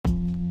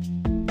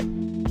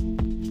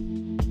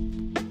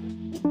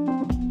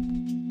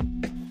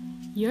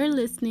You're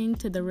listening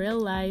to The Real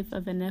Life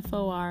of an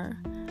FOR,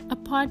 a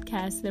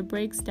podcast that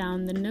breaks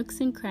down the nooks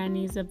and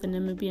crannies of the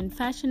Namibian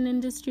fashion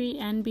industry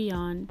and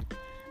beyond.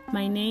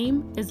 My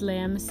name is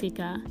Leah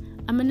Masika.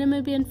 I'm a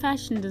Namibian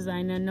fashion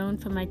designer known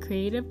for my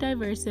creative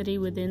diversity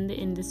within the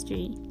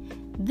industry.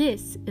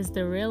 This is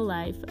the real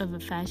life of a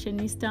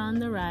fashionista on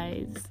the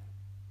rise.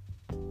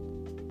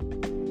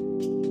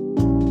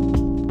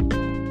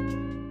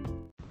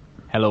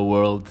 Hello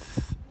world,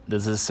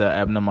 this is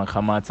Abner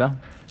Makgamatha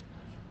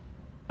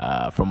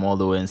from all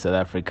the way in South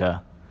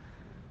Africa.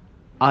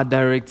 Art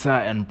director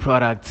and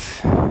product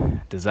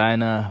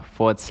designer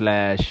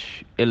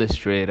 /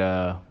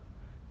 illustrator,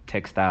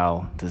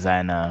 textile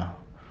designer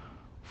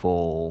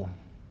for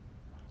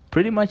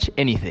pretty much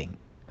anything.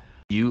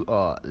 You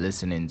are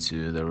listening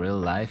to The Real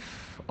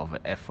Life of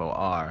an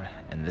FOR,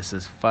 and this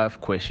is 5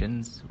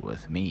 questions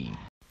with me.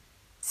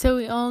 So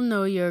we all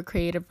know you're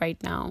creative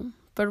right now.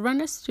 But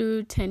run us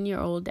through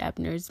 10-year-old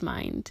Abner's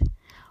mind.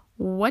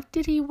 What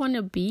did he want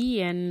to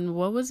be and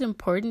what was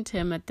important to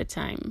him at the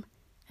time?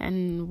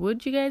 And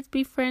would you guys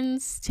be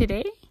friends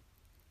today?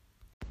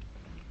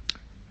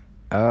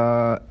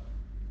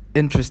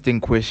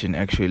 Interesting question,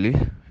 actually.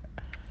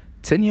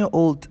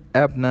 10-year-old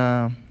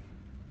Abner,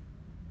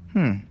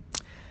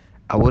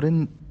 I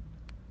wouldn't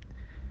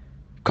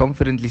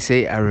confidently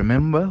say I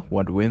remember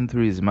what went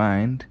through his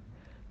mind,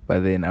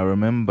 but then I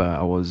remember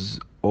I was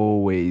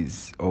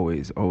always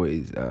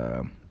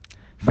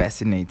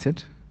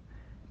fascinated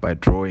by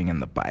drawing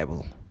in the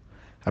Bible.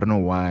 I don't know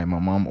why. My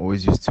mom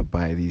always used to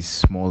buy these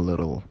small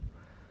little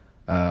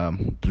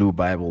blue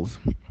Bibles,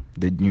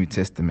 the New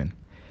Testament,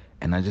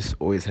 and I just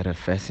always had a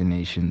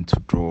fascination to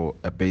draw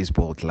a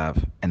baseball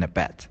glove and a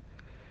bat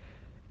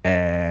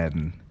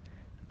and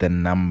the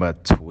number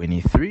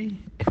 23,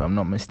 if I'm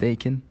not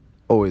mistaken.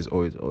 Always.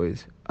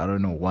 I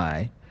don't know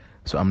why.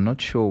 So I'm not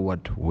sure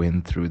what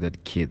went through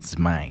that kid's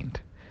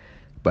mind.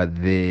 But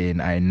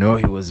then I know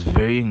he was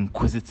very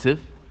inquisitive,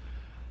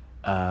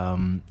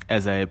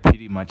 as I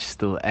pretty much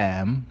still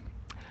am.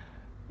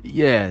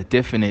 Yeah,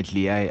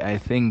 definitely. I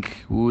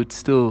think we would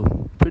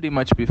still pretty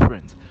much be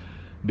friends.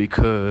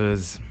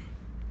 Because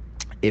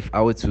if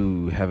I were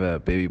to have a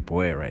baby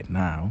boy right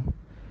now,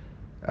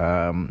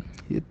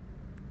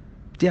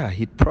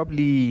 he'd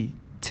probably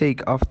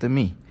take after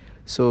me.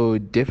 So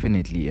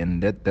definitely,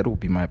 and that would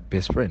be my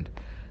best friend.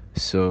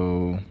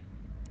 So,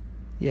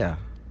 yeah,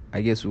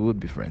 I guess we would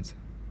be friends.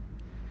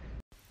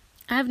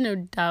 I have no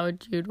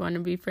doubt you'd want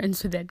to be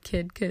friends with that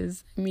kid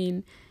because,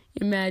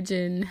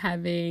 imagine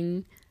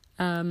having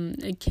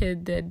a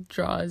kid that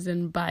draws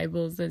in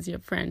Bibles as your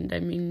friend.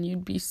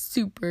 You'd be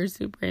super,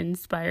 super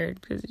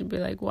inspired because you'd be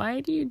like, why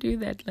do you do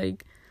that?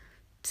 Like,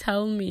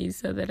 tell me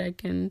so that I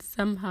can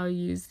somehow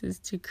use this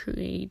to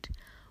create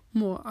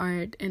more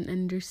art and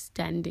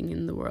understanding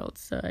in the world.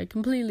 So I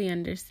completely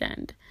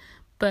understand.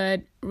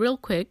 But real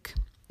quick,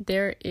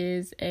 there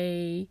is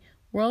a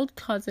world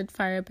closet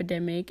fire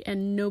epidemic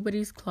and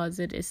nobody's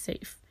closet is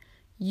safe.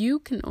 You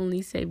can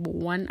only save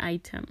one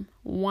item.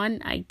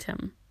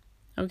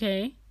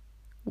 Okay?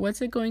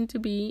 What's it going to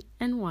be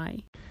and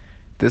why?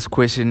 This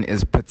question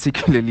is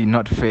particularly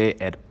not fair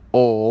at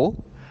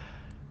all.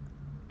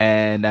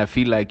 And I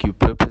feel like you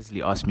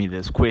purposely asked me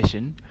this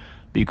question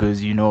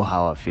because you know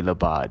how I feel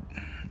about,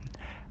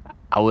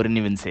 I wouldn't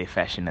even say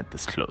fashion at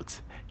this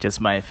clothes. Just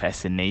my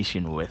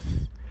fascination with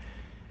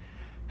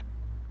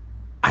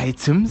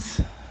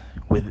items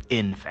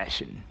within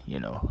fashion.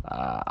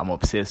 I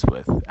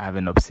have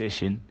an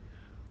obsession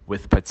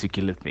with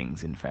particular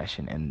things in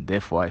fashion, and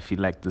therefore I feel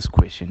like this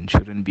question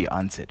shouldn't be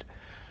answered.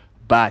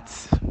 But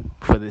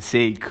for the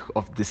sake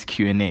of this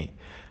Q&A,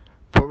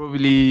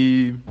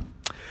 probably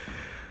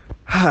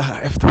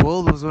if the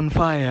world was on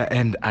fire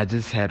and I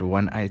just had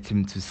one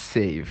item to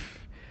save,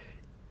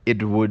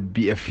 it would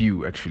be a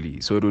few actually.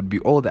 So it would be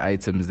all the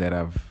items that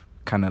I've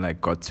kind of like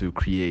got to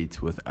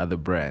create with other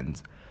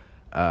brands,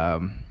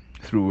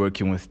 through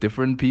working with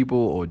different people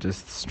or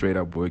just straight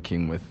up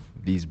working with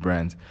these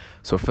brands.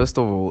 So first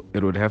of all,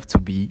 it would have to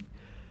be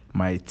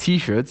my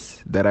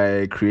t-shirts that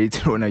I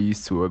created when I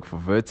used to work for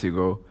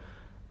Vertigo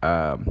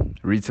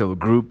retail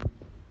group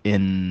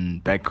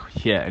back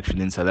here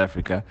actually in South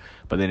Africa,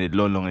 but then it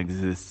no longer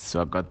exists.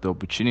 So I got the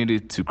opportunity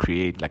to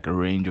create like a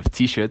range of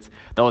t-shirts.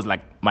 That was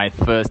like my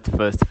first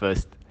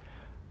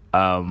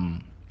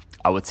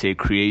I would say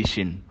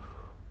creation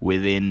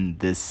within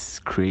this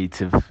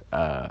creative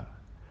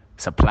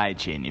supply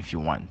chain, if you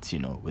want,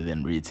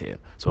 within retail.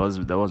 So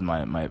that was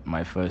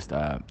my first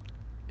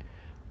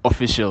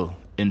official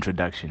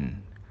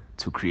introduction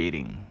to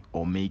creating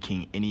or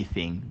making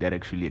anything that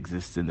actually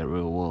exists in the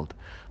real world.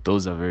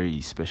 Those are very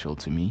special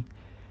to me.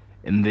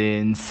 And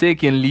then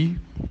secondly,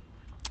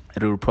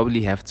 it will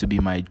probably have to be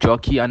my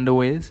jockey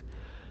underwears.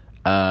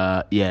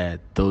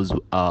 Those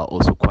are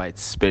also quite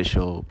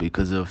special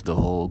because of the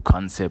whole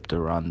concept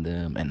around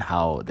them and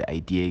how the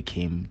idea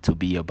came to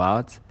be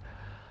about.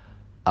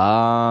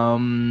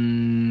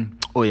 And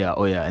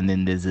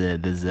then there's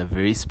a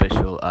very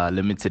special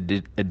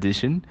limited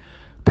edition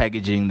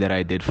packaging that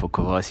I did for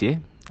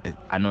Courvoisier.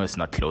 I know it's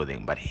not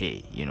clothing, but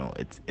hey,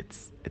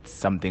 it's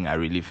something I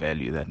really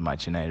value that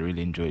much and I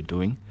really enjoy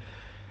doing.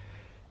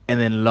 And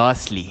then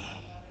lastly,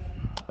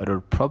 it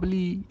would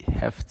probably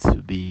have to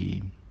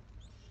be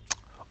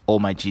all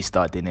my G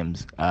Star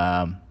denims.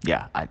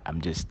 Yeah,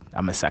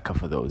 I'm a sucker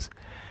for those,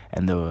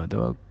 and they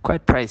were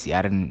quite pricey.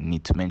 I didn't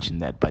need to mention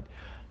that, but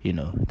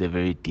they're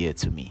very dear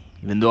to me.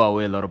 Even though I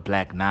wear a lot of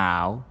black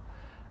now,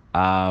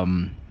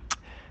 um,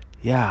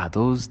 yeah,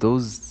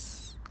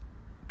 those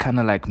kind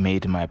of like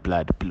made my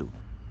blood blue,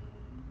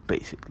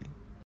 basically.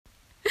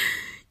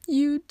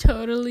 You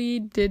totally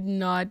did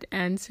not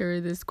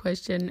answer this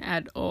question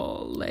at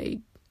all. Like,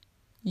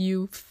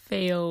 you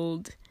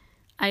failed.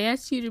 I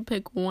asked you to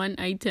pick one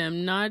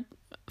item, not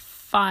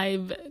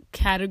 5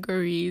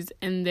 categories,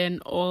 and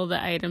then all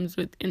the items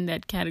within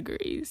that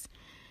categories.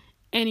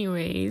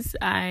 Anyways,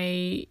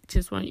 I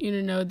just want you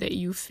to know that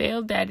you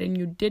failed that and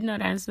you did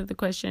not answer the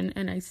question,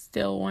 and I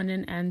still want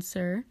an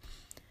answer.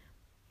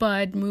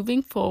 But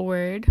moving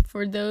forward,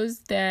 for those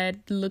that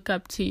look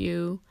up to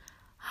you,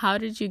 how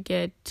did you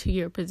get to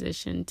your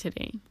position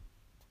today?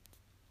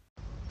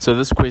 So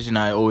this question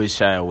I always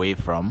shy away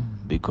from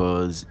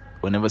because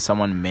whenever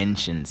someone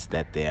mentions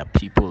that there are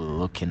people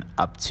looking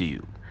up to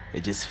you,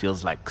 it just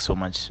feels like so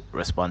much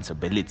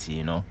responsibility.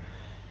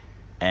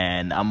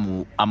 And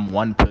I'm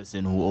one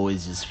person who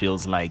always just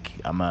feels like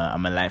I'm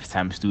a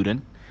lifetime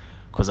student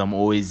because I'm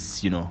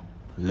always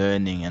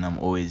learning and I'm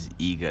always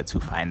eager to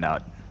find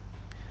out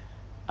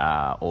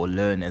or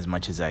learn as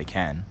much as I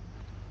can.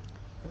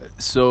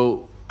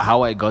 So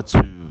how I got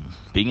to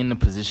being in the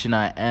position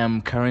I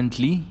am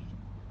currently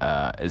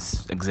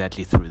is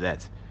exactly through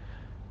that.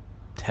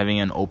 Having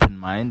an open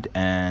mind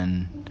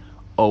and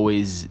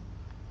always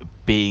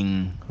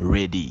being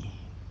ready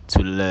to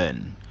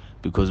learn.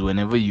 Because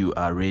whenever you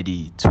are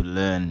ready to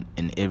learn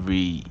in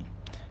every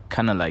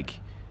kind of like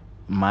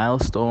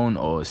milestone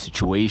or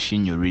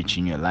situation you reach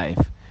in your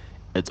life,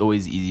 it's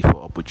always easy for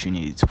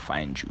opportunity to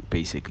find you,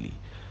 basically.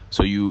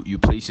 So you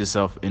place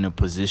yourself in a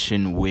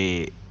position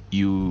where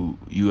you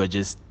are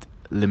just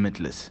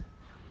limitless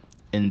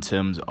in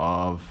terms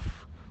of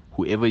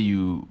whoever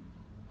you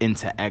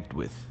interact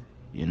with,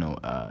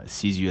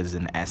 sees you as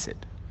an asset,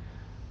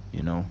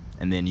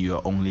 and then you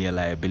are only a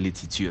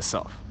liability to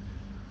yourself,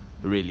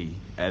 really,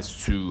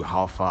 as to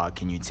how far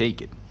can you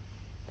take it.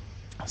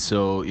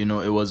 So,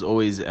 it was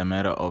always a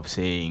matter of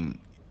saying,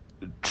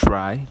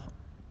 try,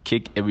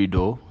 kick every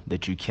door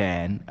that you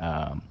can,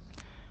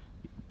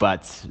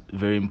 but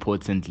very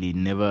importantly,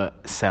 never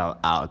sell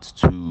out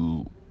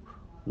to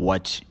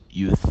what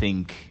you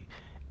think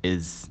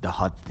is the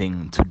hot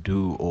thing to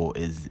do or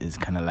is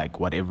kind of like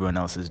what everyone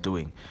else is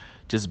doing.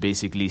 Just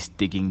basically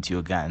sticking to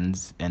your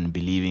guns and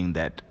believing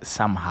that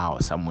somehow,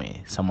 somewhere,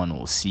 someone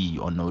will see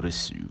or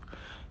notice you,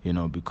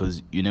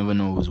 because you never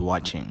know who's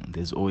watching.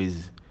 There's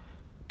always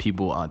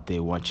people out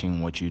there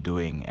watching what you're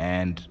doing.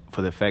 And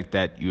for the fact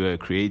that you're a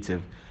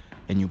creative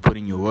and you're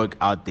putting your work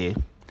out there,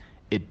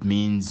 it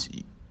means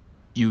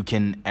you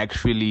can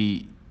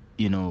actually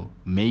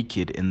make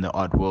it in the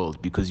art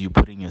world because you're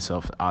putting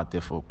yourself out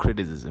there for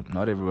criticism.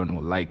 Not everyone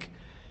will like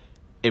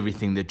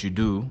everything that you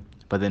do,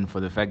 but then for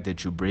the fact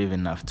that you're brave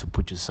enough to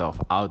put yourself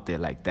out there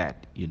like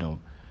that,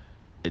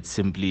 it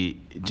simply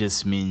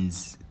just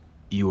means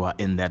you are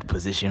in that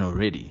position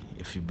already.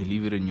 If you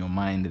believe it in your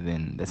mind,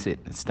 then that's it,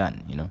 it's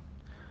done.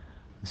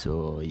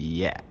 So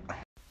yeah.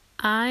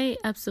 I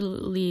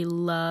absolutely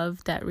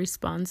love that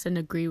response and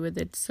agree with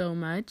it so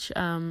much.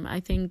 I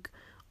think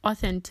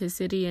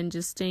authenticity and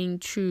just staying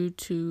true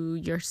to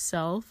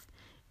yourself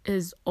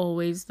is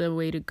always the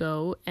way to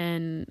go.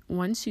 And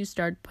once you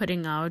start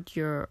putting out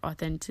your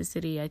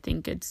authenticity, I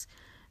think it's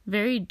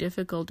very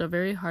difficult or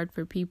very hard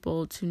for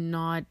people to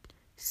not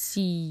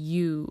see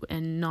you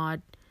and not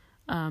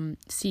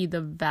see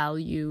the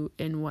value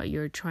in what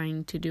you're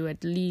trying to do,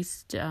 at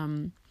least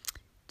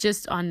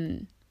just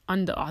on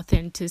the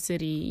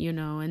authenticity,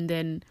 and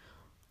then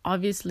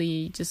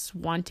obviously just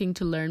wanting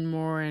to learn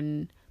more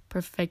and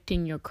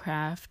perfecting your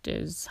craft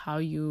is how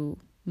you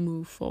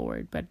move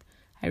forward. But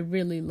I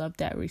really love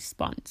that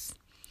response.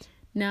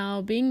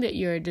 Now, being that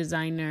you're a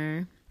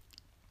designer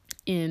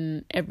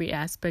in every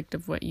aspect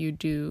of what you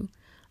do,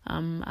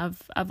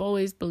 I've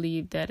always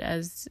believed that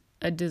as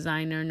a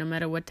designer, no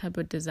matter what type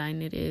of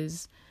design it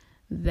is,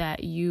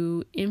 that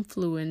you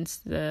influence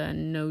the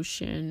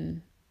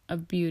notion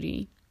of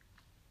beauty.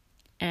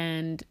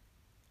 And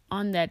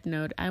on that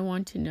note, I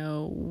want to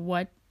know,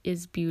 what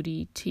is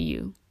beauty to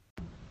you?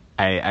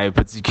 I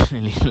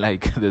particularly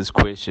like this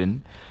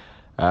question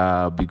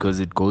because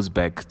it goes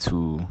back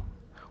to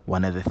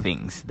one of the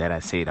things that I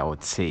said I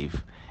would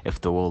save if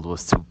the world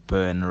was to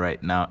burn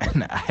right now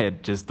and I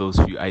had just those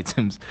few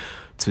items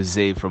to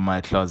save from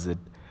my closet.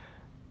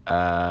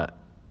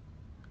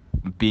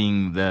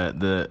 Being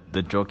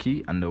the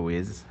jockey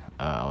underwears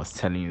I was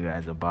telling you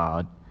guys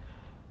about.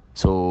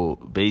 So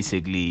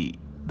basically,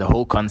 the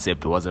whole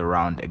concept was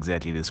around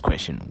exactly this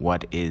question: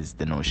 what is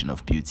the notion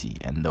of beauty?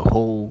 And the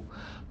whole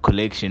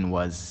collection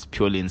was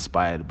purely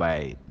inspired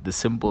by the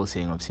simple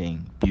saying of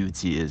saying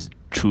beauty is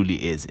truly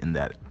is in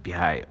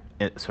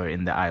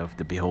in the eye of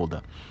the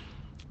beholder.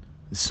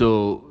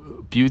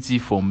 So beauty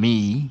for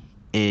me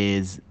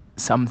is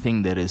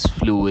something that is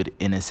fluid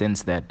in a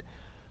sense that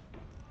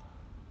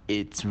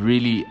it's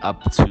really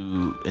up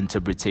to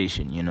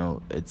interpretation.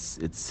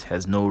 It's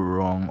has no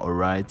wrong or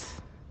right.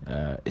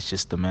 It's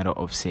just a matter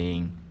of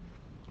saying,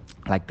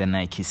 like the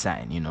Nike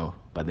sign,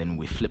 but then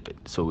we flip it.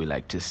 So we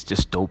like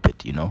just dope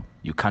it.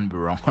 You can't be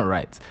wrong or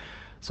right.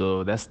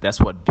 So that's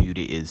what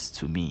beauty is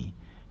to me.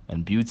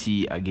 And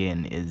beauty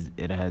again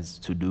it has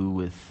to do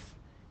with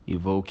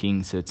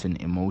evoking certain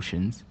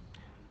emotions,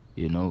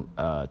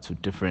 to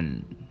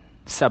different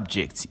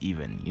subjects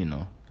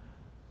even.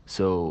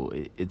 So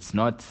it's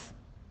not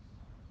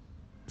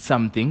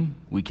something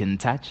we can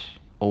touch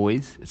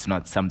always. It's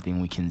not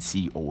something we can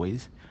see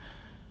always.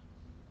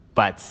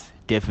 But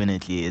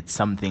definitely it's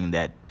something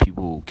that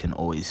people can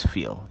always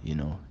feel.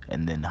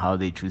 And then how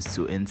they choose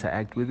to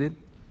interact with it,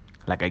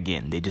 like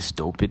again, they just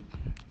dope it,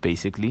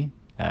 basically.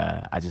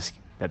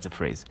 That's a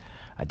phrase.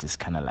 I just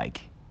kind of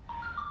like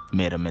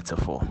made a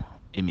metaphor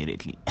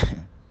immediately.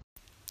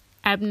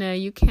 Abner,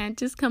 you can't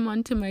just come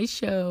onto my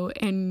show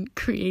and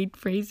create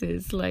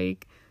phrases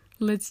like,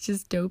 let's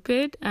just dope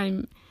it.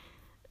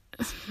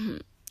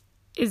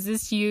 Is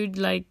this you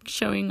like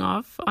showing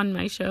off on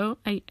my show?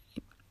 I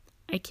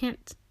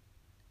can't.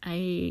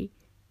 I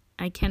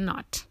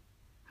cannot.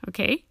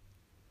 Okay?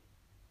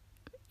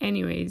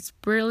 Anyways,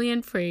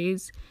 brilliant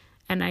phrase.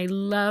 And I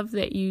love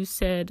that you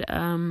said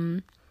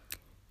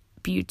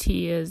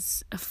beauty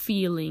is a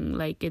feeling.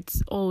 Like,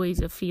 it's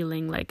always a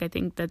feeling. Like, I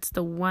think that's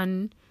the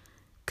one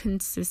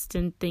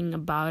consistent thing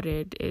about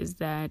it is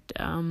that,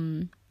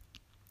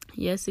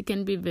 yes, it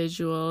can be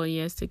visual.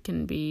 Yes, it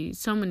can be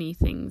so many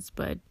things.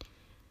 But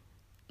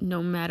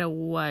no matter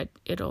what,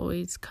 it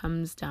always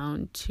comes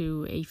down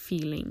to a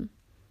feeling.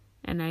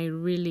 And I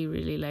really,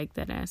 really like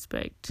that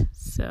aspect.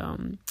 So,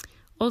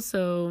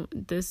 also,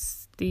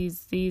 these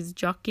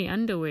jockey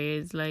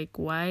underwears, like,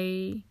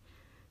 why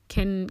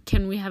can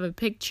we have a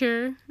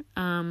picture?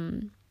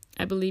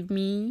 I believe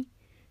me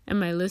and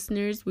my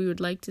listeners, we would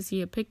like to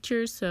see a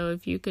picture. So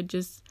if you could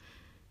just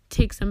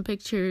take some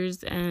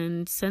pictures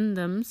and send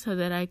them so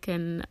that I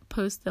can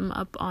post them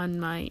up on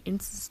my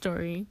Insta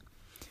story.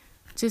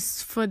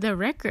 Just for the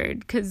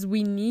record, because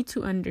we need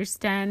to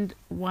understand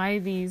why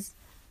these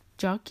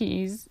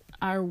jockeys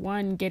are,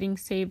 one, getting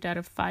saved out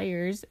of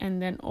fires,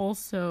 and then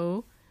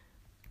also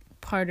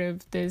part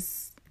of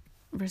this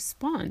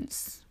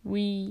response.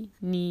 We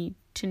need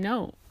to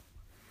know.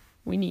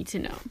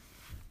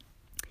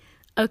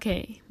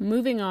 Okay,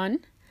 moving on.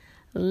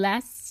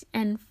 Last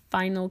and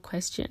final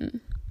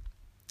question.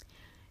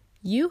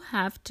 You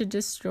have to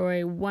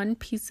destroy one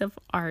piece of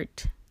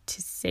art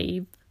to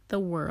save the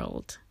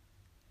world.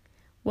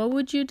 What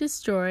would you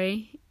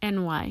destroy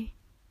and why?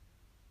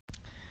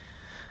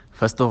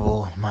 First of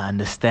all, my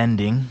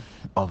understanding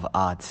of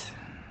art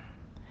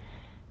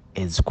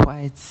is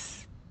quite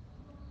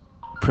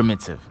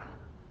primitive,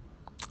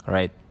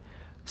 right?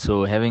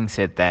 So having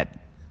said that,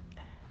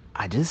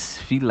 I just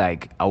feel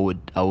like I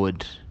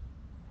would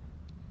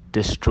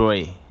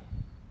destroy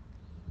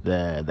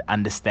the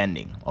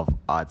understanding of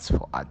arts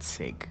for art's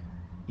sake.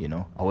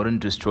 I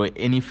wouldn't destroy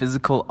any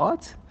physical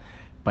art,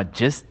 but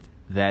just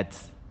that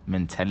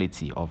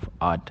mentality of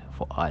art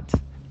for art's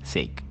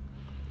sake.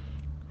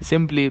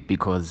 Simply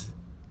because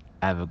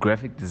I have a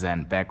graphic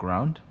design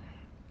background,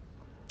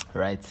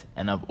 right?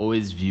 And I've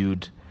always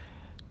viewed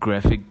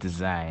graphic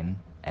design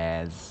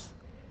as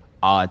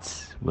art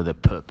with a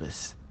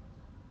purpose.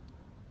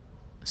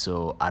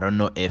 So I don't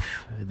know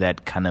if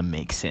that kind of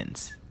makes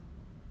sense,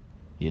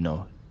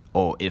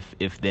 or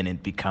if then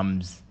it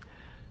becomes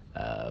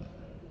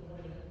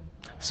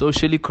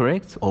socially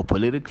correct or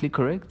politically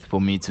correct for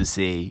me to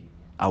say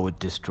I would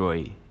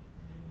destroy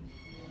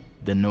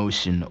the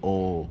notion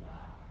or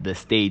the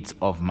state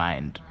of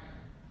mind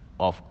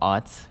of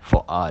art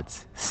for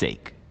art's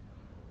sake.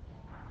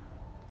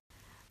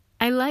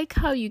 I like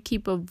how you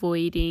keep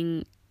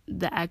avoiding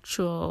the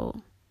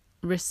actual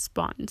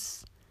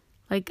response.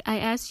 Like, I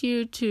asked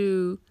you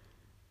to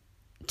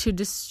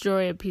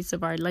destroy a piece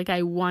of art. Like,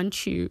 I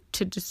want you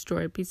to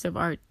destroy a piece of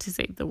art to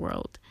save the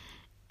world.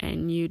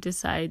 And you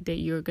decide that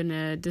you're going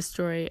to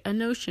destroy a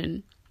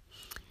notion.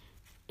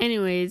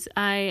 Anyways,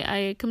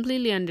 I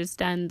completely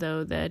understand,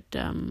 though, that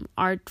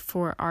art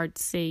for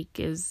art's sake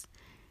is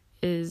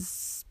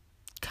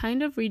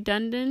kind of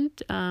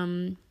redundant.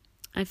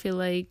 I feel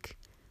like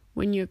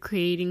when you're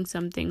creating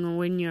something or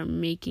when you're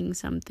making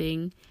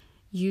something,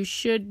 you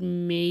should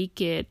make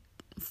it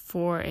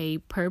for a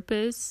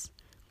purpose,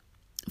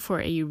 for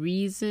a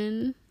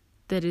reason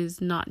that is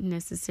not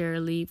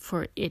necessarily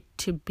for it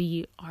to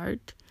be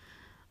art.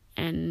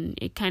 And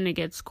it kind of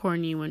gets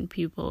corny when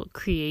people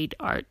create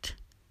art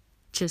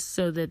just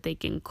so that they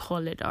can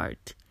call it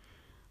art.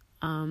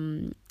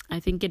 I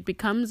think it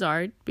becomes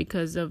art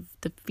because of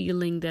the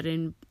feeling that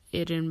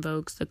it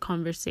invokes, the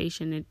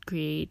conversation it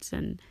creates,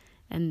 and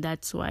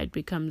that's why it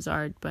becomes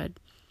art. But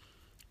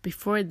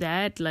before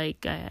that,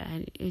 like,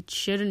 it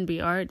shouldn't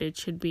be art. It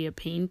should be a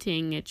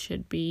painting. It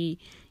should be,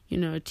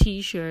 a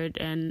t-shirt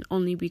and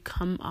only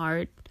become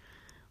art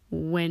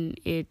when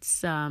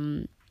it's,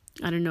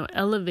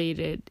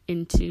 elevated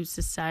into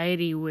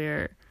society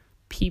where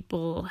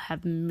people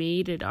have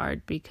made it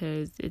art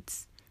because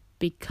it's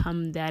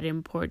become that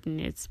important.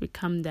 It's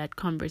become that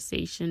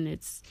conversation.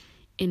 It's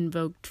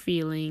invoked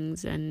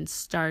feelings and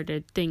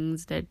started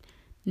things that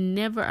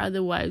never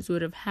otherwise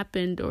would have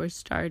happened or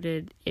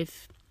started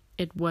if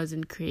it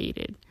wasn't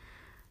created.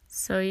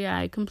 So yeah,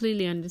 I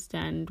completely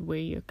understand where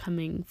you're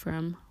coming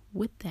from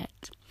with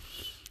that.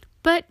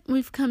 But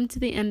we've come to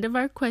the end of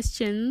our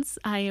questions.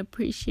 I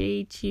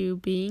appreciate you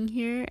being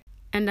here,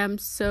 and I'm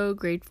so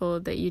grateful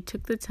that you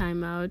took the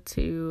time out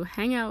to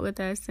hang out with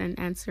us and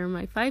answer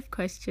my 5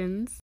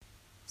 questions.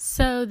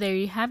 So there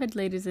you have it,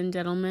 ladies and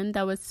gentlemen.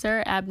 That was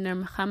Sir Abner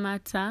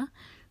Makgamatha,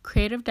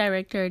 creative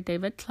director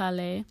David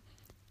Tlale,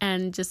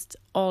 and just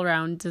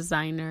all-round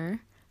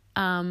designer.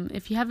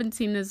 If you haven't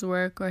seen his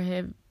work or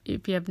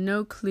if you have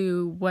no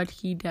clue what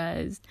he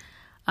does,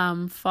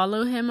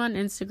 follow him on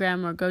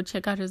Instagram or go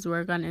check out his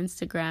work on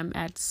Instagram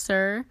at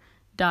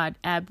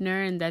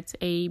sir.abner, and that's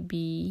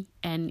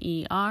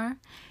ABNER,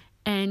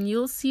 and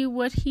you'll see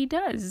what he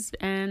does.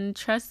 And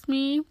trust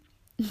me,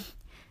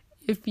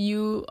 if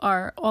you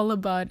are all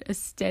about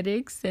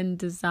aesthetics and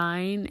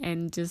design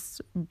and just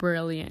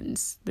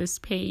brilliance, this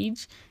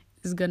page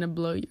is gonna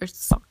blow your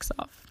socks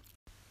off.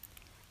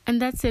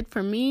 And that's it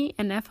for me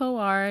and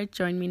FOR.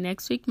 Join me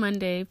next week,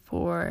 Monday,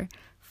 for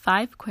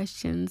 5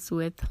 questions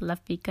with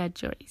Lafika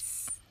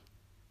Joyce.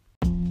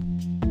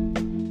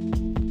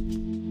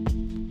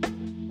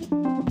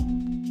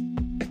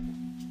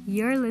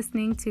 You're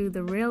listening to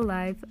The Real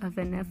Life of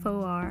an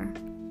FOR.